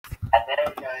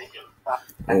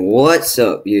What's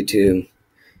up, YouTube?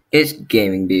 It's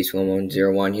Gaming Beast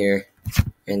 1101 here,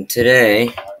 and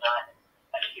today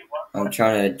I'm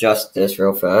trying to adjust this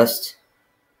real fast.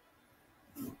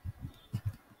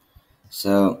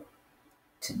 So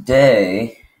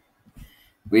today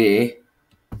we,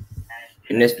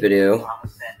 in this video,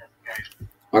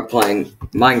 are playing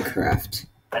Minecraft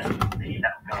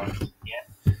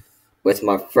with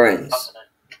my friends,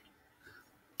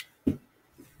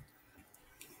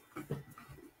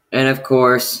 and of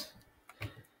course,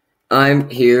 I'm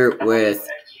here with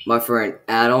my friend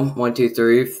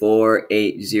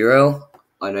Adam123480.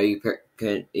 I know you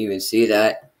couldn't even see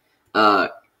that.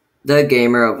 The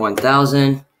Gamer of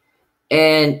 1000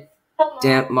 and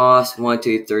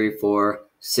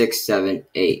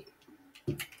Dampmoss123468.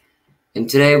 And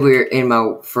today we're in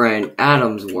my friend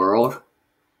Adam's world,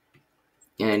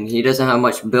 and he doesn't have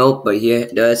much built, but he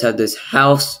does have this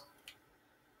house.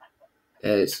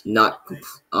 It's not,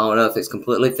 I don't know if it's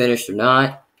completely finished or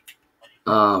not.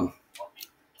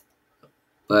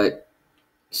 But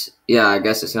yeah, I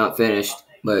guess it's not finished,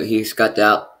 but he's got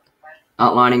the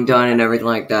outlining done and everything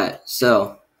like that.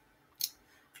 So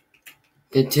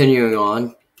continuing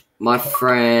on, my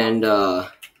friend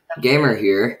Gamer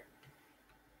here.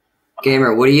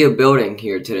 Gamer, what are you building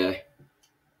here today?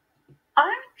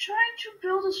 I'm trying to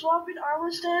build a swapping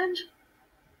armor stand.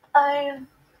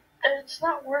 It's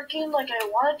not working like I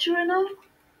wanted to right now.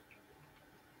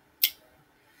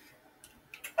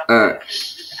 Alright.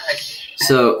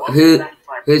 So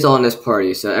who's on this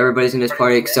party? So everybody's in this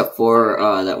party except for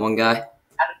that one guy.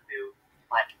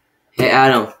 Hey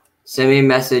Adam, send me a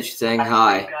message saying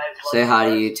hi. Say hi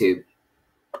to YouTube.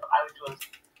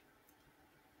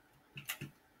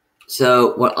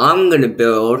 So what I'm gonna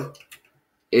build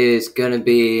is gonna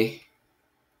be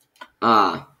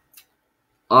off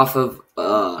of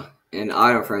an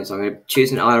item frame. So I'm gonna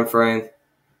choose an item frame,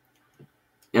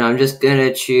 and I'm just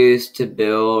gonna choose to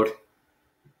build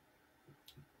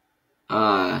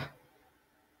I'll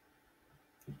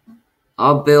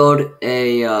build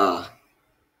a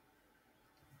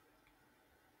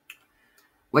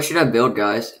what should I build,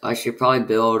 guys? I should probably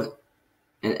build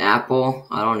an apple,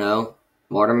 I don't know,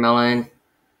 watermelon.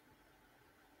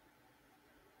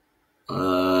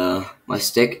 My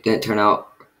stick didn't turn out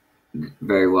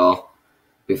very well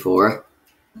before.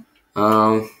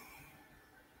 I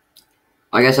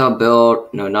guess I'll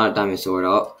build, no, not a diamond sword.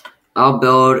 I'll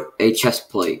build a chest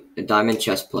plate, a diamond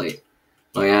chest plate.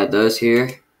 I'll add those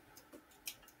here.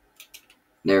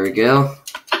 There we go.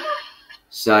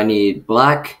 So I need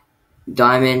black,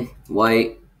 diamond,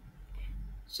 white.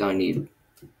 So I need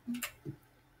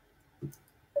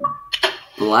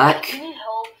black. Do you need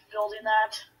help building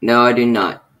that? No, I do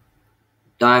not.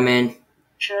 Diamond.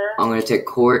 Sure. I'm gonna take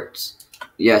quartz.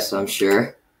 Yes, I'm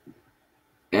sure.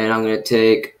 And I'm gonna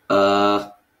take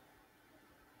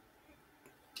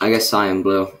I guess cyan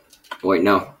blue. Wait,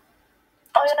 no.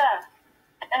 Oh yeah.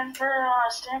 And for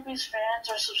Stampy's fans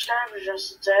or subscribers, I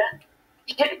should say,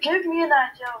 give me an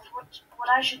idea of what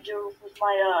I should do with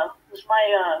my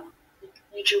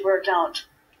YouTuber account.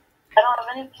 I don't have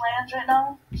any plans right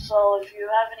now, so if you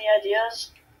have any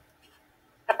ideas,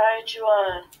 try to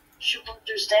shoot them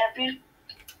through Stampy,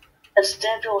 and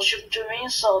Stampy will shoot them to me.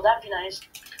 So that'd be nice.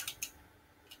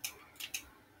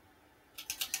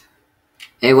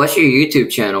 Hey, what's your YouTube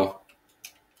channel?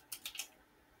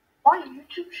 My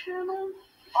YouTube channel?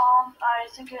 I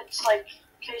think it's like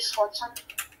Case Swanson.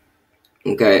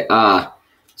 Okay,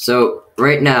 so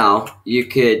right now you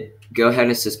could go ahead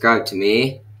and subscribe to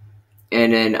me,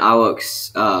 and then I'll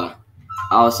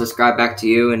subscribe back to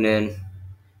you, and then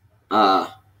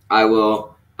I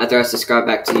will, after I subscribe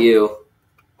back to you,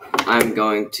 I'm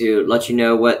going to let you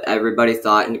know what everybody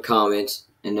thought in the comments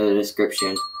in the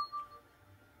description.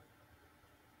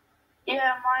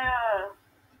 Yeah,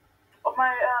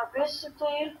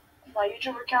 basically, my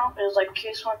YouTube account is like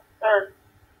Case One, or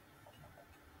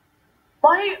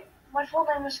my full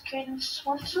name is Caden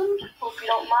Swanson. Hope you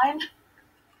don't mind.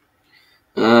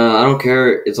 I don't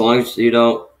care as long as you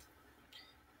don't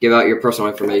give out your personal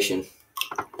information.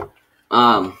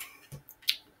 That's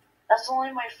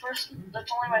only my first name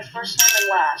and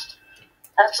last.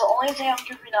 That's the only thing I'm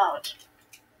giving out.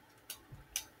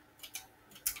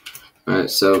 Alright,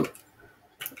 so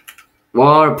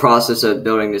while in the process of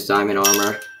building this diamond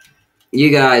armor, you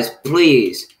guys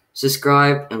please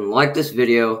subscribe and like this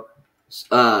video.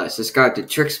 Subscribe to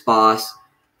Tricks Boss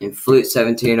and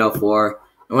Flute1704,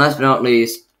 and last but not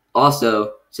least,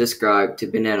 also subscribe to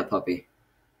Banana Puppy.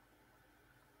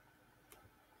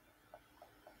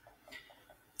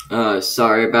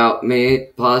 Sorry about me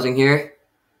pausing here.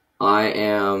 I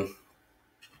am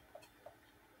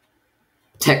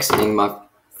texting my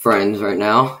friends right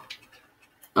now.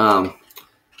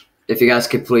 If you guys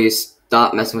could please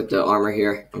stop messing with the armor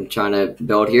here. I'm trying to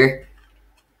build here.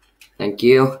 Thank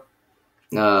you.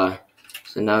 So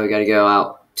now we gotta go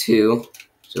out 2.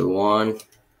 So 1.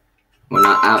 Well,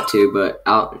 not out 2, but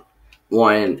out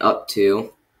 1 and up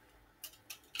 2.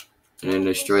 And then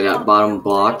destroy that bottom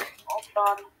block.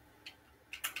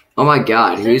 Oh my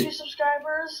god, Thank you,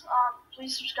 subscribers.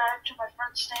 Please subscribe to my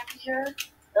friend Stampy here.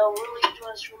 They'll really do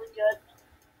us really good.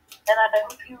 And I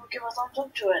hope you give a thumbs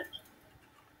up to it.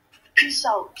 Peace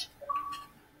out.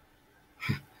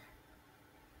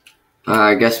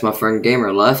 I guess my friend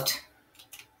Gamer left.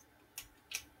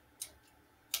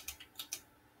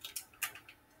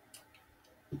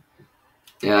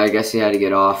 Yeah, I guess he had to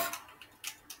get off.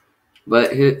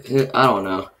 But I don't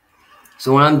know.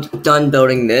 So when I'm done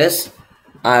building this,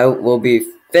 I will be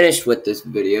finished with this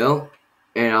video,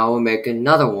 and I will make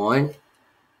another one.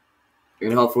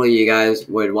 And hopefully you guys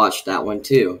would watch that one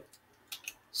too.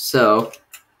 So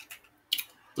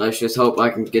let's just hope I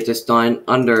can get this done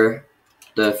under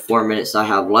the 4 minutes I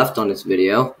have left on this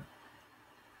video.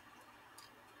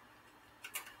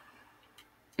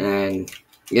 And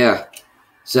yeah.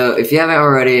 So if you haven't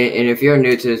already, and if you're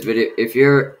new to this video, if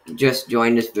you're just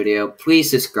joined this video, please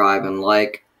subscribe and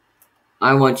like.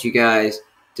 I want you guys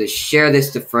to share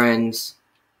this to friends.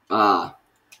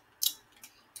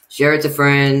 Share it to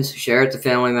friends, share it to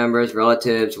family members,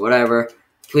 relatives, whatever.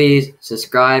 Please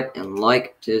subscribe and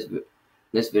like to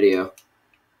this video.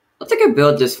 I think I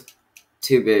built this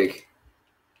too big.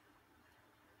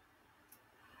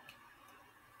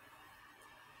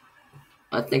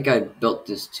 I think I built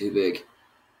this too big.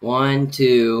 1,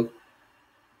 2,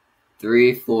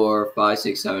 3, 4, 5,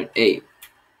 6, 7, 8.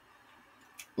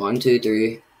 1, 2,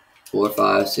 3, 4,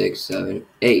 5, 6, 7,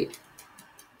 8.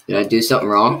 Did I do something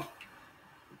wrong?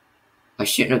 I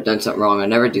shouldn't have done something wrong. I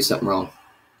never do something wrong.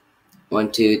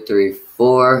 1, 2, 3,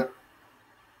 4.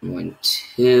 1,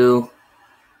 2.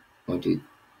 1, 2,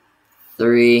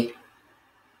 3.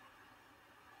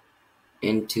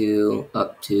 Into,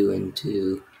 up 2,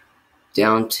 into,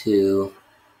 down 2.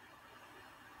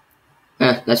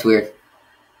 That's weird.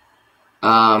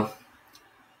 Alright,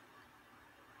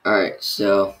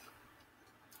 so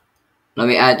let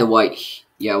me add the white.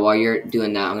 Yeah, while you're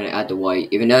doing that, I'm gonna add the white.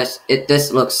 Even though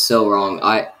this looks so wrong.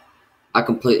 I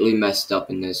completely messed up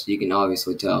in this. You can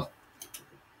obviously tell.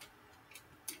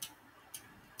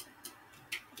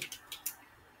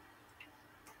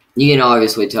 You can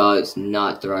obviously tell it's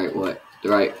not the right what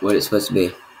it's supposed to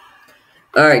be.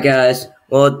 Alright guys,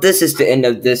 well this is the end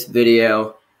of this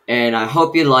video, and I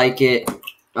hope you like it.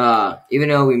 Even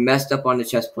though we messed up on the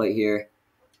chest plate here,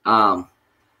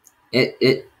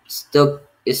 it's still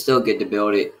good to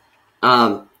build it.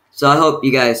 So I hope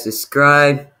you guys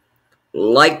subscribe,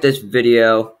 like this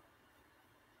video,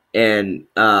 and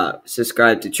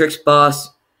subscribe to Tricks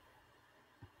Boss,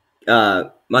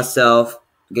 myself,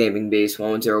 Gaming Beast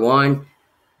 101,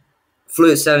 Flute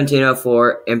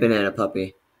 1704, and Banana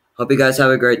Puppy. Hope you guys have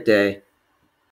a great day.